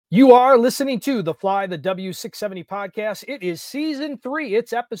You are listening to the Fly the W670 podcast. It is season 3.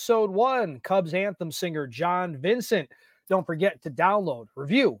 It's episode 1. Cubs anthem singer John Vincent. Don't forget to download,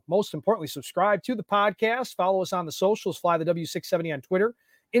 review, most importantly, subscribe to the podcast. Follow us on the socials, Fly the W670 on Twitter,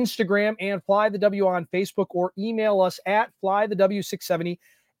 Instagram, and Fly the W on Facebook, or email us at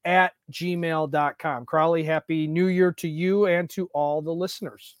flythew670@gmail.com. Crowley, happy New Year to you and to all the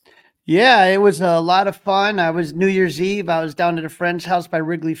listeners. Yeah, it was a lot of fun. I was New Year's Eve. I was down at a friend's house by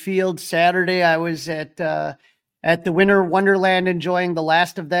Wrigley Field. Saturday, I was at the Winter Wonderland enjoying the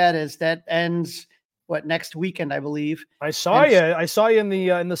last of that as that ends next weekend, I believe. I saw you in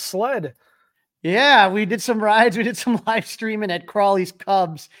the sled. Yeah, we did some rides. We did some live streaming at Crawley's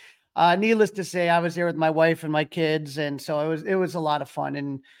Cubs. Needless to say, I was there with my wife and my kids, and so it was a lot of fun.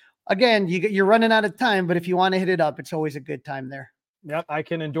 And again, you're running out of time, but if you want to hit it up, it's always a good time there. Yep, I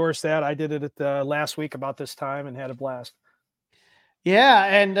can endorse that. I did it at last week about this time and had a blast. Yeah,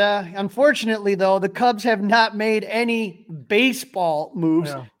 and unfortunately, though, the Cubs have not made any baseball moves.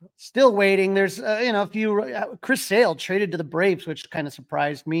 Yeah. Still waiting. There's a few. Chris Sale traded to the Braves, which kind of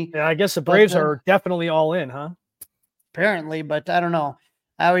surprised me. Yeah, I guess the Braves are definitely all in, huh? Apparently, but I don't know.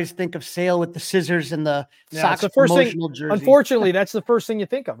 I always think of Sale with the scissors and the Sox promotional jersey. Unfortunately, that's the first thing you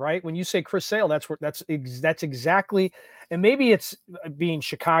think of, right? When you say Chris Sale, that's exactly. And maybe it's being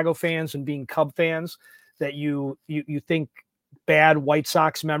Chicago fans and being Cub fans that you think bad White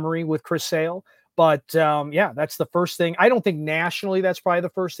Sox memory with Chris Sale. But that's the first thing. I don't think nationally that's probably the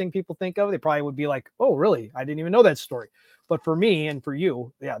first thing people think of. They probably would be like, "Oh, really? I didn't even know that story." But for me and for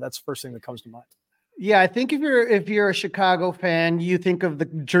you, yeah, that's the first thing that comes to mind. Yeah, I think if you're a Chicago fan, you think of the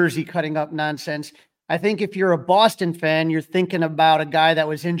jersey cutting up nonsense. I think if you're a Boston fan, you're thinking about a guy that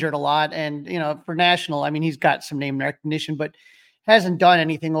was injured a lot. And, for national, I mean, he's got some name recognition, but hasn't done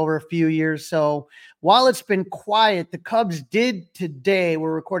anything over a few years. So while it's been quiet, the Cubs did today,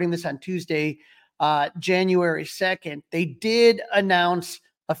 we're recording this on Tuesday, January 2nd, they did announce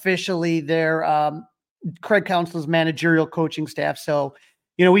officially their Craig Counsell's managerial coaching staff. So,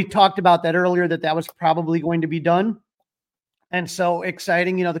 we talked about that earlier, that was probably going to be done. And so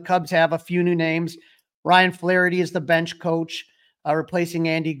exciting. The Cubs have a few new names. Ryan Flaherty is the bench coach, replacing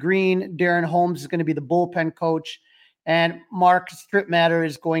Andy Green. Darren Holmes is going to be the bullpen coach. And Mark Stripmatter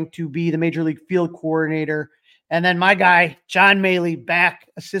is going to be the Major League Field coordinator. And then my guy, John Maley, back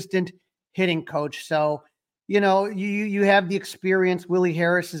assistant hitting coach. So, you have the experience. Willie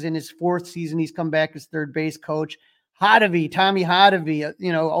Harris is in his 4th season. He's come back as third base coach. Tommy Hotovy,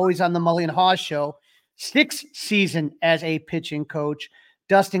 always on the Mully and Haw show, 6th season as a pitching coach.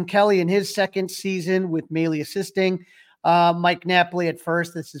 Dustin Kelly in his 2nd season with Maley assisting. Mike Napoli at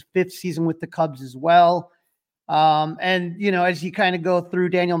first. This is 5th season with the Cubs as well. And as you kind of go through,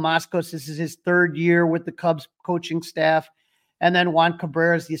 Daniel Moskos, this is his 3rd year with the Cubs coaching staff. And then Juan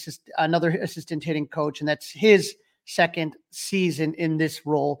Cabrera is another assistant hitting coach, and that's his 2nd season in this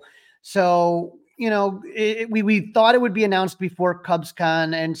role. So, we thought it would be announced before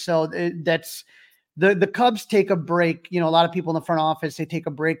CubsCon. And so that's the Cubs take a break. A lot of people in the front office, they take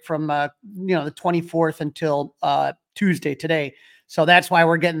a break from, the 24th until Tuesday today. So that's why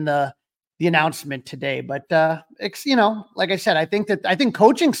we're getting the announcement today. But, like I said, I think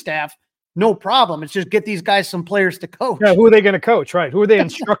coaching staff, no problem. It's just get these guys some players to coach. Yeah, who are they going to coach? Right. Who are they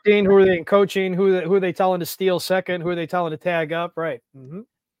instructing? Who are they coaching? Who are they telling to steal second? Who are they telling to tag up? Right. Mm-hmm.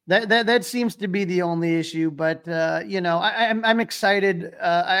 That seems to be the only issue, but I'm excited.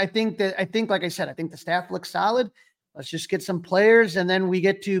 I think, like I said, I think the staff looks solid. Let's just get some players, and then we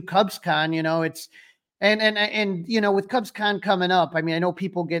get to CubsCon. It's and with CubsCon coming up, I mean, I know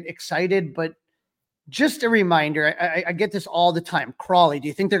people get excited, but just a reminder, I get this all the time. Crawley, do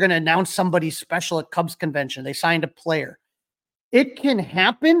you think they're going to announce somebody special at Cubs convention? They signed a player. It can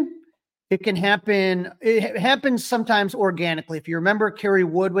happen. It can happen. It happens sometimes organically. If you remember, Kerry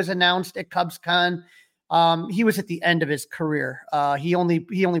Wood was announced at CubsCon. He was at the end of his career. He only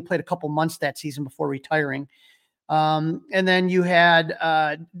played a couple months that season before retiring. And then you had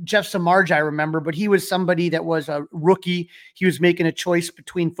Jeff Samardzija, I remember, but he was somebody that was a rookie. He was making a choice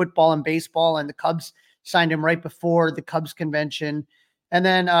between football and baseball, and the Cubs signed him right before the Cubs convention. And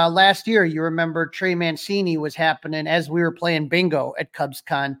then last year, you remember Trey Mancini was happening as we were playing bingo at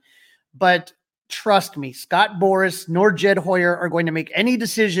CubsCon. But trust me, Scott Boras nor Jed Hoyer are going to make any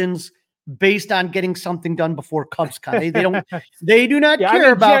decisions based on getting something done before CubsCon. They do not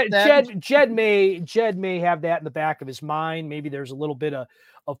care about that. Jed may have that in the back of his mind. Maybe there's a little bit of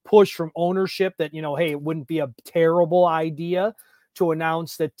push from ownership that, hey, it wouldn't be a terrible idea to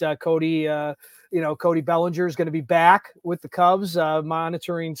announce that Cody Bellinger is going to be back with the Cubs,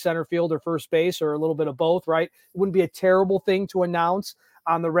 monitoring center field or first base or a little bit of both, right? It wouldn't be a terrible thing to announce.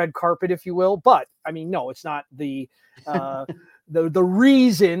 on the red carpet, if you will. But I mean, no, it's not the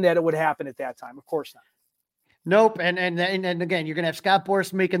reason that it would happen at that time. Of course not. Nope. And again, you're going to have Scott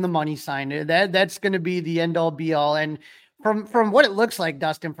Boras making the money sign. That's going to be the end all be all. And from what it looks like,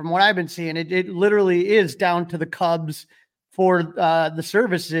 Dustin, from what I've been seeing, it literally is down to the Cubs for the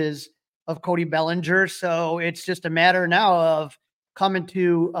services of Cody Bellinger. So it's just a matter now of coming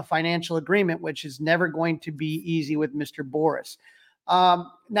to a financial agreement, which is never going to be easy with Mr. Boras.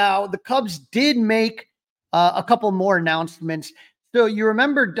 Now the Cubs did make a couple more announcements. So you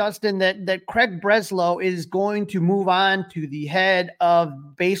remember, Dustin, that Craig Breslow is going to move on to the head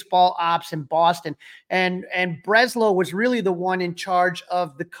of baseball ops in Boston. And Breslow was really the one in charge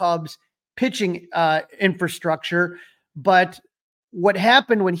of the Cubs pitching infrastructure. But what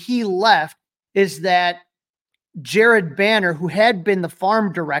happened when he left is that Jared Banner, who had been the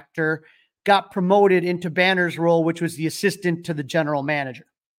farm director, got promoted into Banner's role, which was the assistant to the general manager.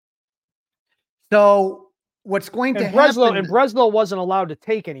 So what's going to happen? And Breslow wasn't allowed to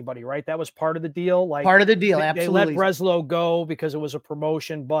take anybody, right? That was part of the deal. Like part of the deal, They absolutely. let Breslow go because it was a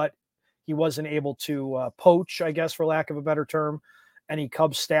promotion, but he wasn't able to poach, I guess, for lack of a better term, any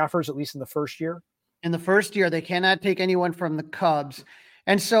Cubs staffers, at least in the first year. In the first year, they cannot take anyone from the Cubs.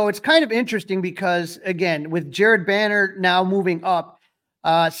 And so it's kind of interesting because, again, with Jared Banner now moving up,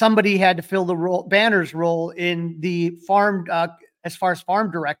 somebody had to fill the role, Banner's role in the farm, as far as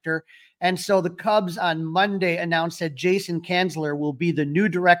farm director. And so the Cubs on Monday announced that Jason Kanzler will be the new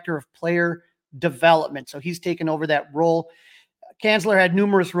director of player development. So he's taken over that role. Kanzler had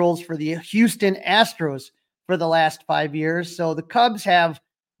numerous roles for the Houston Astros for the last 5 years. So the Cubs have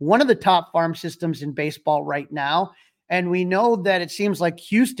one of the top farm systems in baseball right now. And we know that it seems like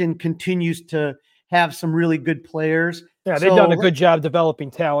Houston continues to have some really good players. Yeah, they've done a good job developing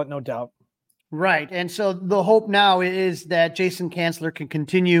talent, no doubt. Right. And so the hope now is that Jason Kanzler can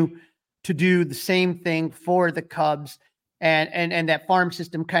continue to do the same thing for the Cubs and that farm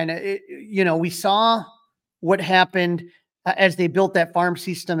system kind of, we saw what happened as they built that farm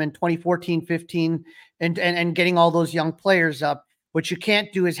system in 2014, 15 and getting all those young players up. What you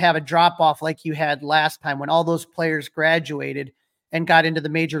can't do is have a drop off like you had last time when all those players graduated and got into the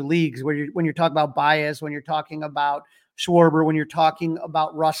major leagues, when you're talking about Baez, when you're talking about Schwarber, when you're talking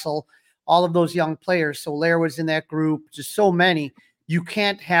about Russell, all of those young players. Soler was in that group, just so many. You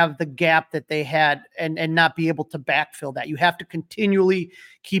can't have the gap that they had and not be able to backfill that. You have to continually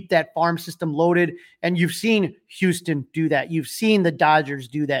keep that farm system loaded. And you've seen Houston do that. You've seen the Dodgers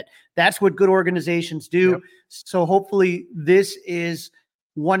do that. That's what good organizations do. Yep. So hopefully this is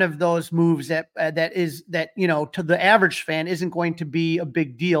one of those moves that to the average fan isn't going to be a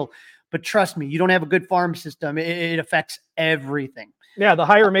big deal. But trust me, you don't have a good farm system, it affects everything. Yeah, the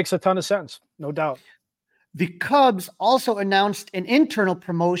hire makes a ton of sense, no doubt. The Cubs also announced an internal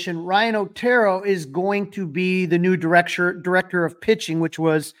promotion. Ryan Otero is going to be the new director of pitching, which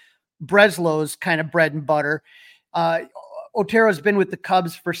was Breslow's kind of bread and butter. Otero's been with the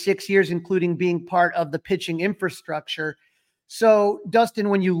Cubs for 6 years, including being part of the pitching infrastructure. So, Dustin,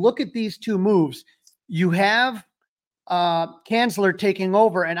 when you look at these two moves, you have Kanzler taking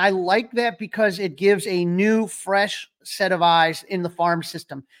over, and I like that because it gives a new, fresh set of eyes in the farm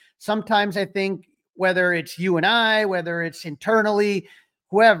system. Sometimes I think, whether it's you and I, whether it's internally,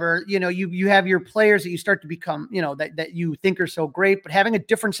 whoever, you have your players that you start to become, that you think are so great, but having a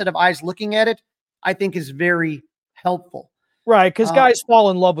different set of eyes looking at it, I think is very helpful. Right. Because guys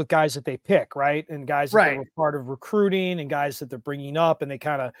fall in love with guys that they pick, right? And guys that right. were part of recruiting and guys that they're bringing up and they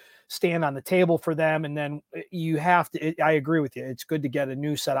kind of stand on the table for them. And then you have to, I agree with you. It's good to get a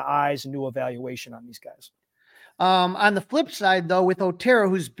new set of eyes, a new evaluation on these guys. On the flip side, though, with Otero,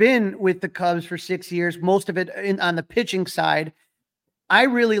 who's been with the Cubs for 6 years, most of it on the pitching side, I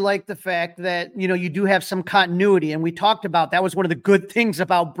really like the fact that, you do have some continuity. And we talked about that was one of the good things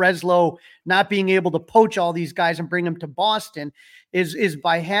about Breslow not being able to poach all these guys and bring them to Boston is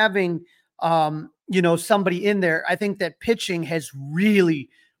by having, somebody in there. I think that pitching has really,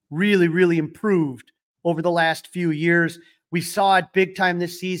 really, really improved over the last few years. We saw it big time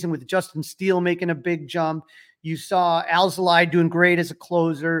this season with Justin Steele making a big jump. You saw Alzolay doing great as a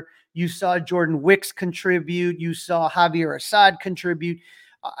closer. You saw Jordan Wicks contribute. You saw Javier Assad contribute.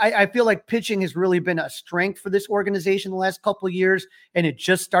 I feel like pitching has really been a strength for this organization the last couple of years, and it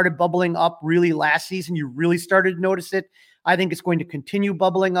just started bubbling up really last season. You really started to notice it. I think it's going to continue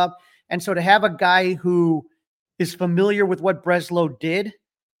bubbling up. And so to have a guy who is familiar with what Breslow did,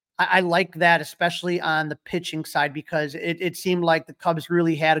 I like that, especially on the pitching side, because it seemed like the Cubs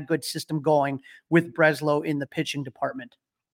really had a good system going with Breslow in the pitching department.